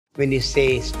When you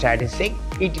say statistic,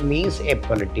 it means a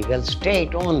political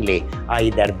state only.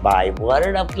 Either by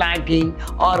word of Latin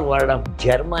or word of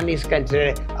German is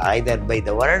considered, either by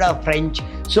the word of French.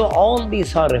 So all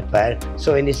these are referred.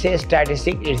 So when you say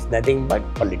statistic, it's nothing but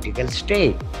political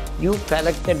state. You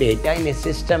collect the data in a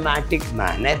systematic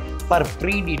manner for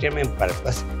predetermined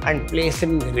purpose and place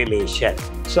in relation.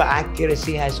 So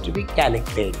accuracy has to be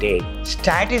calculated.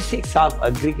 Statistics of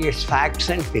aggregates facts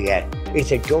and figures.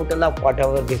 It's a total of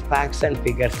whatever the facts and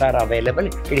figures are available,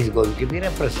 it is going to be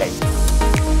represented.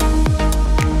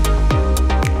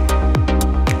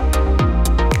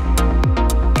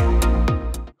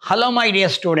 Hello my dear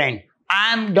student,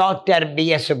 I am Dr.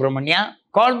 B.S. Subramania,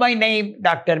 called by name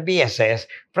Dr. BSS,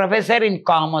 Professor in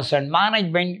Commerce and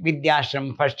Management,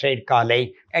 Vidhyaashram First Grade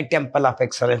College at Temple of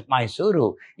Excellence,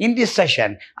 MYSURU. In this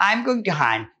session, I am going to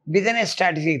hand Business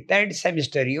Statistics 3rd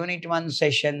Semester Unit 1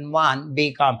 Session 1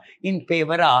 BCom in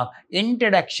favor of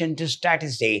Introduction to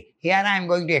Statistics. Here I am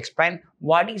going to explain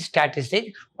what is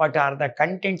statistics, what are the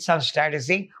contents of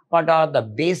statistics, what are the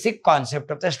basic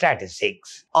concept of the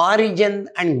statistics. Origin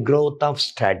and growth of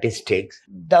statistics.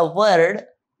 The word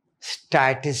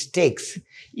statistics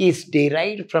is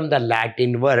derived from the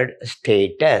Latin word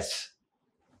status.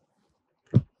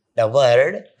 The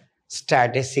word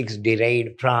statistics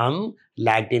derived from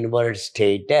Latin word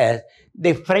status,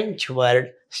 the French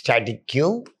word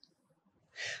statique,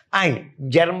 and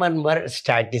German word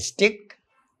statistic.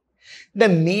 The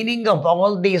meaning of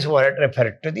all these words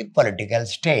refer to the political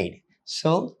state.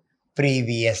 So,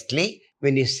 previously,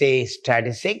 when you say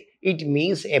statistic, it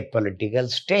means a political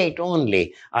state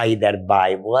only. Either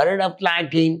by word of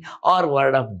Latin or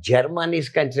word of German is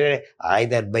considered,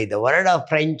 either by the word of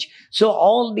French. So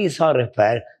all these are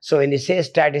referred. So when you say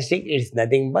statistic, it's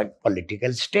nothing but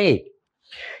political state.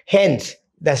 Hence,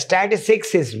 the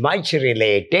statistics is much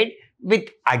related with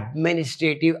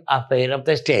administrative affair of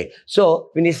the state.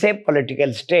 So when you say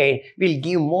political state, we'll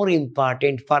give more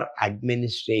importance for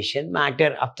administration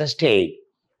matter of the state.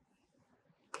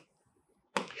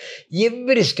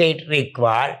 Every state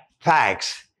requires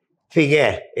facts,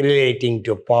 figure relating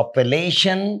to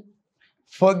population,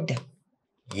 food,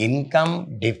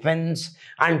 income, defense,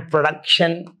 and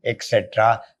production,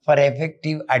 etc. for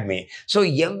effective admin. So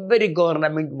every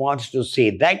government wants to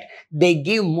say that they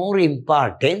give more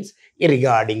importance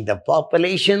regarding the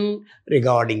population,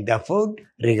 regarding the food,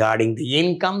 regarding the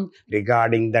income,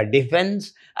 regarding the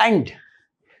defense, and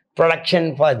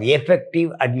production for the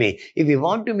effective admin. If we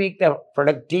want to make the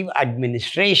productive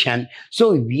administration,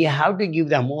 so we have to give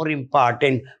the more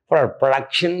important for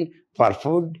production, for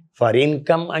food, for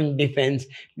income and defense,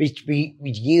 which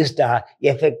gives the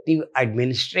effective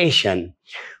administration.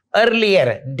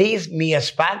 Earlier, these mere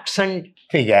facts and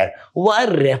figures were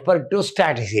referred to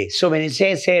statistics. So when it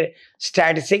says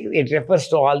statistics, it refers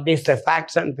to all these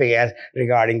facts and figures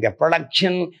regarding the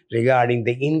production, regarding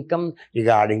the income,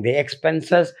 regarding the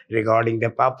expenses, regarding the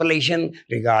population,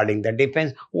 regarding the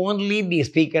defense. Only these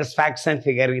figures, facts and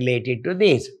figures related to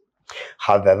this.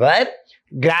 However,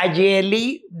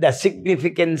 gradually, the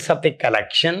significance of the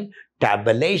collection,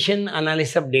 tabulation,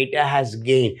 analysis of data has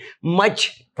gained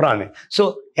much prominence.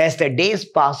 So, as the days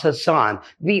passes on,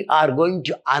 we are going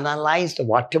to analyze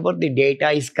whatever the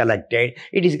data is collected.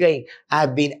 It is going to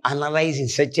have been analyzed in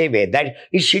such a way that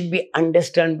it should be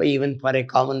understood by even for a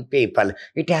common people.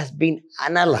 It has been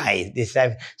analyzed. These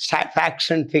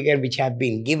facts and figures which have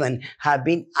been given have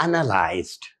been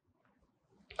analyzed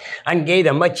and gave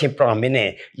a much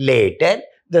prominence. Later,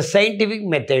 the scientific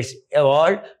methods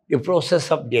evolved the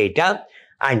process of data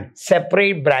and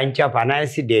separate branch of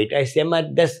analysis data is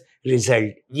emerged, thus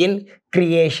result in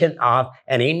creation of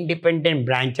an independent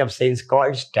branch of science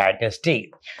called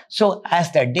statistics. So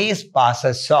as the days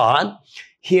passes on,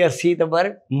 here see the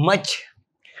word much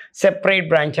separate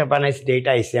branch of analysis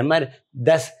data is emerged,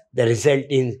 thus the result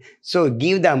in, so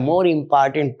give the more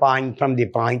important point from the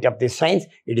point of the science,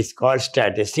 it is called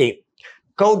statistics.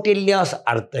 Kautilya's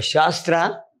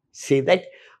Arthashastra, see that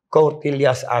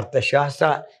Kautilya's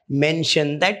Arthashastra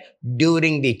mentioned that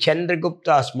during the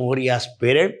Chandragupta's Maurya's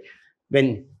period,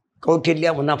 when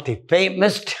Kautilya, one of the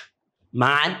famous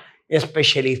man,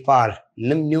 especially for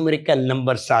numerical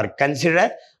numbers are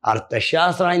considered,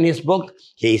 Arthashastra in his book,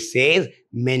 he says,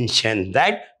 mentioned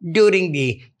that during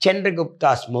the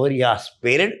Chandragupta's Maurya's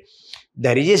period, the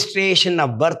registration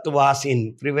of birth was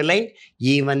in prevalent.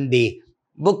 Even the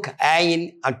book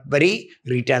Ain Akbari,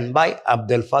 written by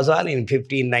Abdul Fazal in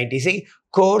 1596,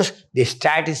 course, the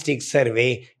statistics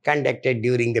survey conducted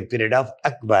during the period of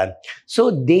Akbar.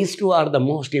 So these two are the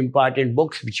most important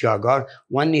books which you have got.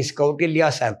 One is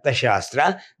Kautilya's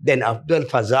Arthashastra, then Abdul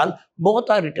Fazal. Both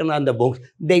are written on the books.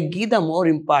 They give the more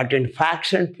important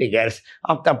facts and figures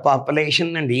of the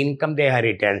population and the income they are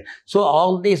written. So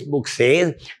all these books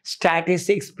say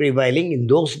statistics prevailing in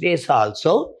those days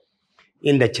also.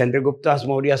 In the Chandragupta's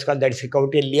Maurya school, that is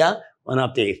Kautilya, one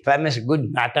of the famous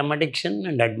good mathematician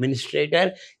and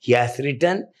administrator. He has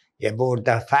written about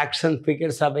the facts and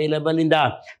figures available in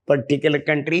the particular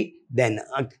country. Then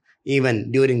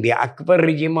even during the Akbar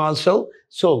regime also.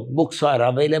 So books are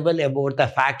available about the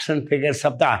facts and figures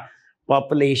of the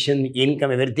population,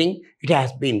 income, everything. It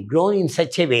has been grown in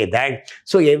such a way that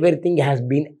so everything has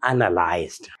been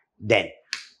analyzed. Then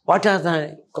what are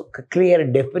the clear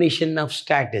definition of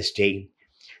statistics?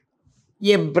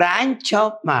 A branch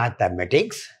of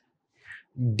mathematics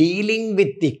dealing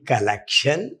with the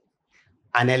collection,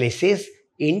 analysis,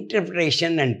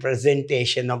 interpretation and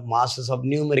presentation of masses of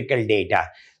numerical data.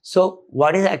 So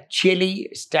what is actually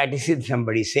statistics,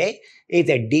 somebody say, is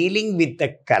a dealing with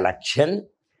the collection,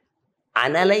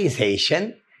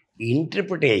 analyzation,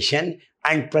 interpretation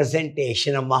and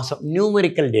presentation of mass of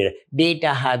numerical data.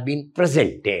 Data have been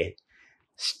presented.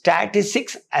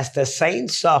 Statistics as the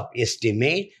science of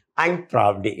estimate and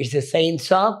probability. It's a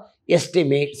science of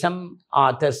estimate. Some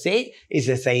authors say it's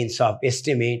a science of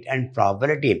estimate and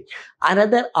probability.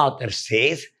 Another author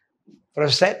says,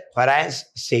 Professor Horace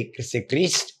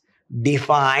Sechrist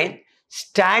defined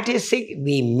statistic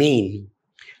we mean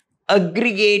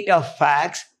aggregate of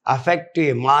facts affect to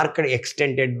a market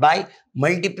extended by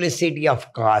multiplicity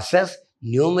of causes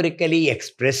numerically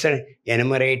expressed,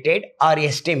 enumerated or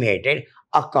estimated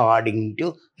according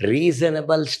to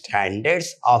reasonable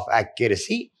standards of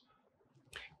accuracy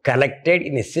collected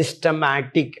in a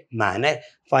systematic manner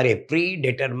for a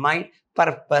predetermined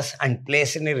purpose and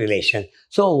placed in a relation.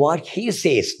 So what he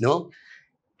says, no,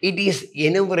 it is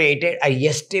enumerated or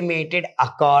estimated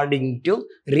according to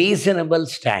reasonable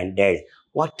standard.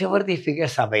 Whatever the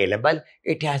figures available,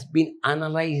 it has been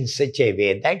analyzed in such a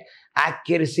way that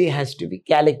accuracy has to be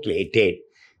calculated.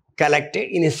 Collected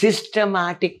in a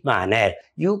systematic manner.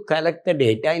 You collect the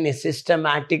data in a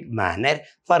systematic manner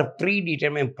for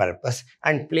predetermined purpose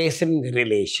and place in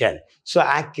relation. So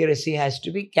accuracy has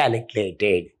to be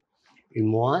calculated. We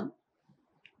move on.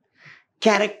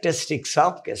 Characteristics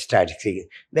of statistics.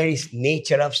 That is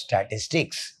nature of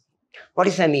statistics. What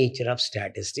is the nature of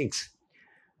statistics?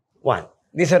 One,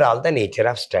 these are all the nature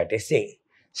of statistics.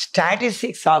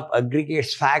 Statistics of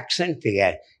aggregates facts and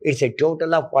figures. It's a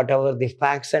total of whatever the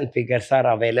facts and figures are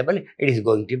available, it is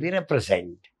going to be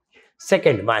represented.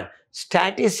 Second one,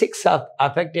 statistics are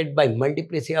affected by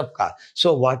multiplicity of causes.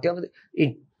 So whatever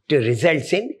it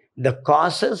results in the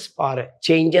causes for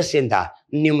changes in the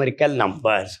numerical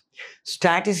numbers.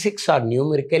 Statistics are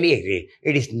numerically agreed.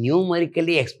 It is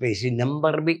numerically expressed.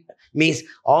 Number means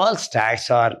all stats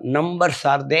or numbers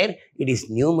are there. It is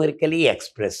numerically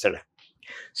expressed.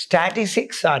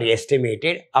 Statistics are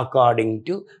estimated according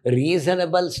to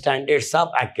reasonable standards of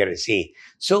accuracy.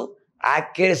 So,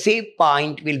 accuracy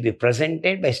point will be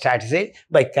presented by statistics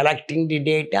by collecting the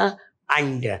data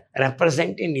and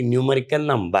representing the numerical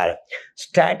number.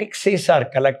 Statistics are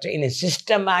collected in a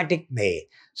systematic way.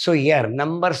 So, here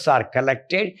numbers are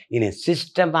collected in a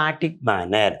systematic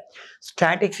manner.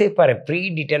 Statistics for a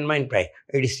predetermined purpose.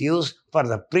 It is used for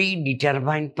the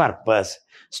predetermined purpose.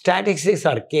 Statistics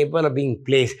are capable of being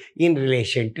placed in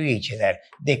relation to each other.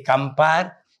 They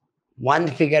compare one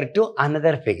figure to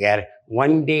another figure,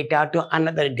 one data to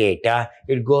another data.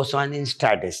 It goes on in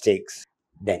statistics.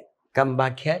 Then come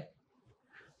back here.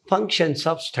 Functions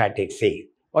of statistics.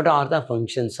 What are the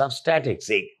functions of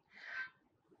statistics?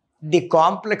 The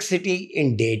complexity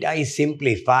in data is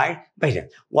simplified by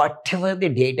whatever the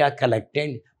data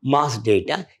collected, mass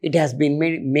data, it has been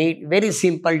made very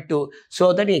simple to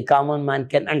so that a common man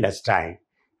can understand.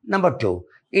 Number two,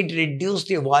 it reduced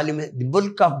the volume, the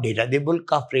bulk of data. The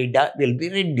bulk of data will be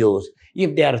reduced.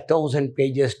 If there are 1,000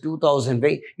 pages, 2,000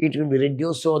 pages, it will be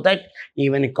reduced so that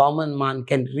even a common man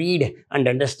can read and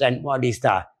understand what is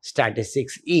the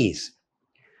statistics is.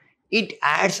 It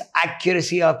adds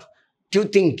accuracy to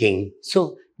thinking.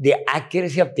 So the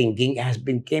accuracy of thinking has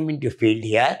been came into field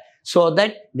here so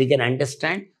that we can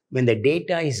understand when the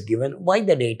data is given, why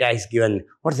the data is given,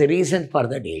 what's the reason for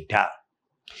the data.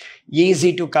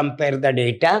 Easy to compare the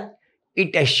data.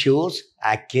 It assures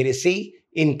accuracy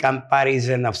in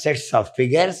comparison of sets of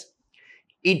figures.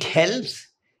 It helps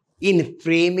in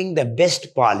framing the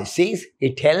best policies.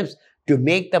 It helps to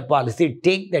make the policy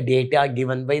take the data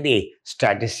given by the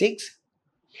statistics.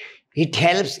 It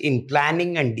helps in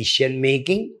planning and decision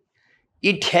making.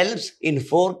 It helps in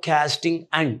forecasting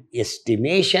and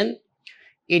estimation.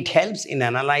 It helps in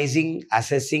analyzing,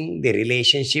 assessing the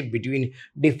relationship between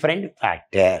different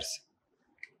factors.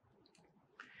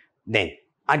 Then,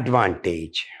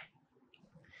 advantage.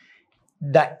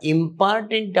 The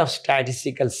importance of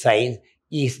statistical science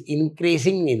is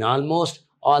increasing in almost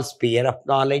all spheres of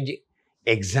knowledge.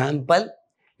 Example,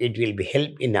 it will be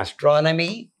help in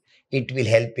astronomy, it will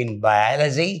help in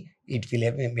biology, it will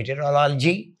help in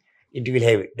meteorology, it will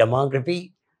have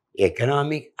demography,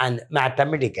 economic and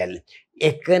mathematical.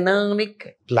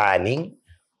 Economic planning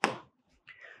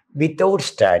without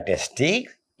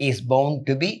statistics is bound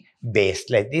to be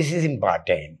baseless. This is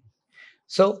important.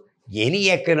 So,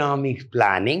 any economic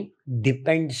planning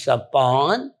depends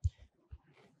upon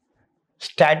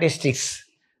statistics.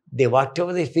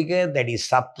 Whatever the figure that is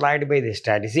supplied by the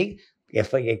statistics,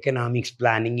 if economics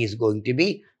planning is going to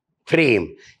be framed.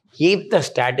 If the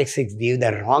statistics give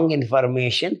the wrong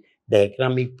information, the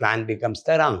economic plan becomes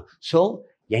the wrong. So,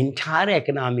 entire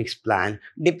economics plan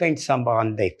depends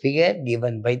upon the figure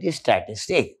given by the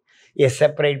statistics. A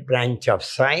separate branch of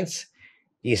science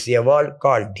is a word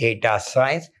called data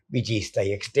science, which is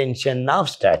the extension of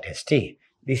statistics.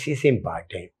 This is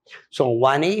important. So,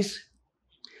 one is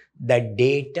the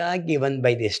data given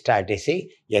by the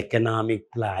statistics,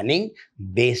 economic planning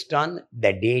based on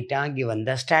the data given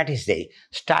the statistics.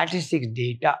 Statistics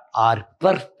data are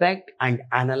perfect and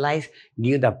analyzed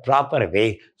in the proper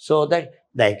way so that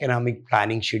the economic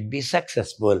planning should be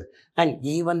successful. And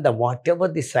even the whatever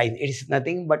the science, it is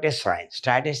nothing but a science.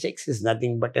 Statistics is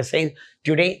nothing but a science.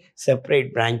 Today,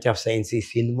 separate branch of science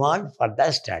is involved for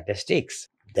the statistics.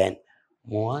 Then,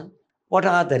 one, what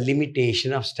are the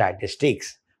limitations of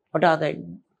statistics?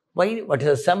 What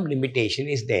is some limitation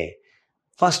is there?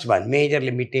 First one, major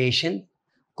limitation,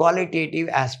 qualitative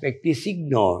aspect is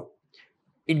ignored.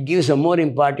 It gives a more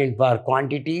important for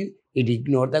quantitative, it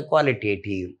ignores the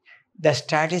qualitative. The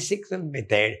statistical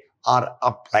method are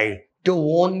applied to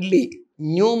only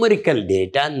numerical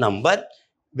data number,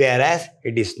 whereas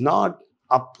it is not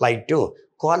applied to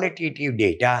qualitative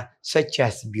data such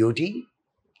as beauty,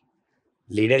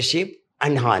 leadership,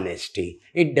 and honesty.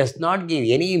 It does not give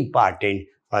any importance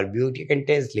for beauty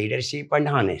contest, leadership, and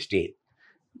honesty.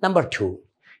 Number two,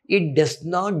 it does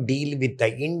not deal with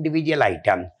the individual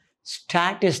item.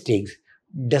 Statistics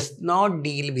does not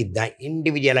deal with the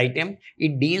individual item.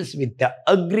 It deals with the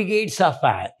aggregates of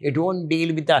facts. It won't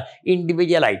deal with the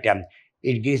individual item.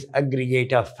 It gives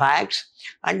aggregate of facts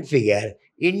and figure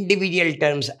individual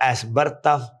terms as birth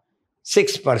of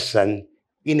 6%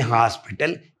 in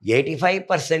hospital,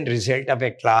 85% result of a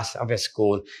class of a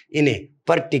school in a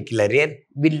particular year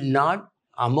will not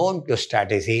amount to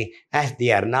statistic as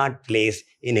they are not placed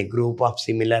in a group of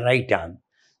similar items.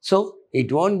 So,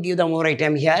 it won't give the more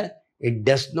item here. It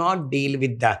does not deal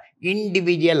with the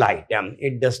individual item.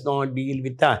 It does not deal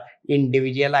with the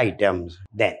individual items.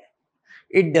 Then,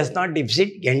 it does not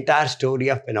depict entire story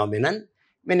of phenomenon.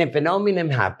 When a phenomenon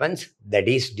happens, that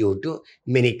is due to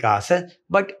many causes,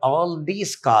 but all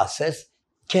these causes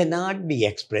cannot be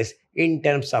expressed in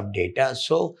terms of data,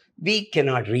 so we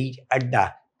cannot reach at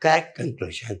the correct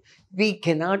conclusion. We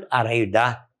cannot arrive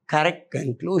the correct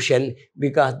conclusion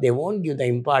because they won't give the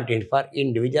importance for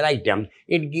individual item.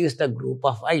 It gives the group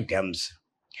of items.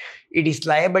 It is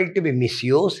liable to be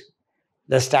misused.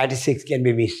 The statistics can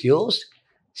be misused.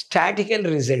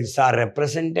 Statistical results are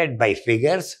represented by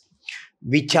figures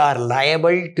which are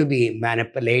liable to be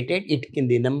manipulated.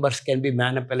 The numbers can be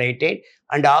manipulated,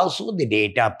 and also the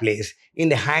data placed in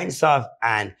the hands of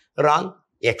an wrong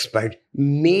expert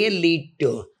may lead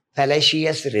to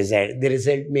fallacious result. The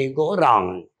result may go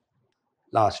wrong.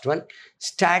 Last one,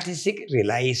 statistic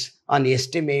relies on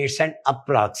estimates and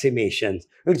approximations.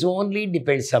 It only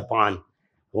depends upon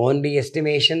only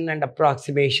estimation and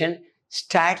approximation.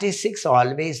 Statistics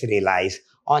always relies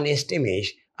on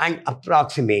estimation and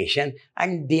approximation,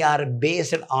 and they are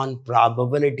based on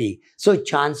probability. So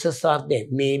chances are there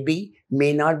may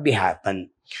not be happen.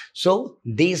 So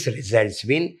these results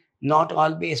will not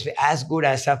always be as good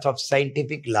as of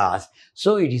scientific laws.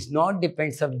 So it is not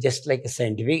depends of just like a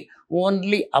scientific,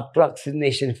 only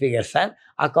approximation figures are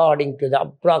according to the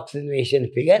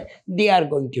approximation figure, they are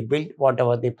going to build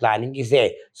whatever the planning is there.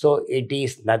 So it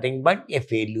is nothing but a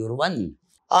failure one.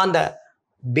 On the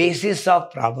basis of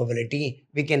probability,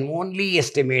 we can only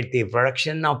estimate the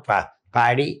production of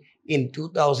paddy in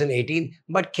 2018,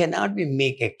 but cannot we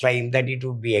make a claim that it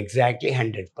would be exactly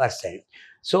 100%.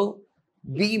 So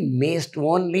we must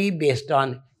only based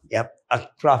on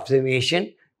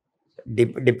approximation,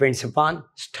 depends upon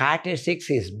statistics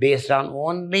is based on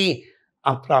only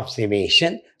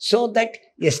approximation, so that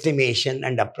estimation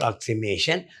and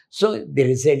approximation. So the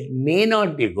result may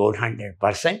not be good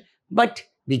 100%, but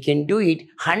we can do it.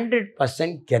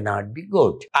 100% cannot be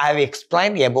good. I have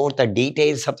explained about the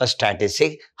details of the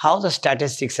statistics, how the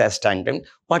statistics are done,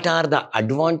 what are the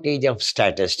advantage of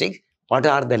statistics, what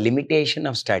are the limitation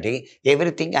of statistics,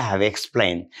 everything I have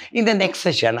explained. In the next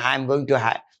session, I am going to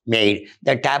have made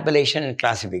the tabulation and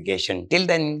classification. Till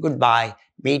then, goodbye.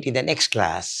 Meet in the next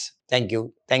class. Thank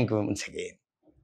you. Thank you once again.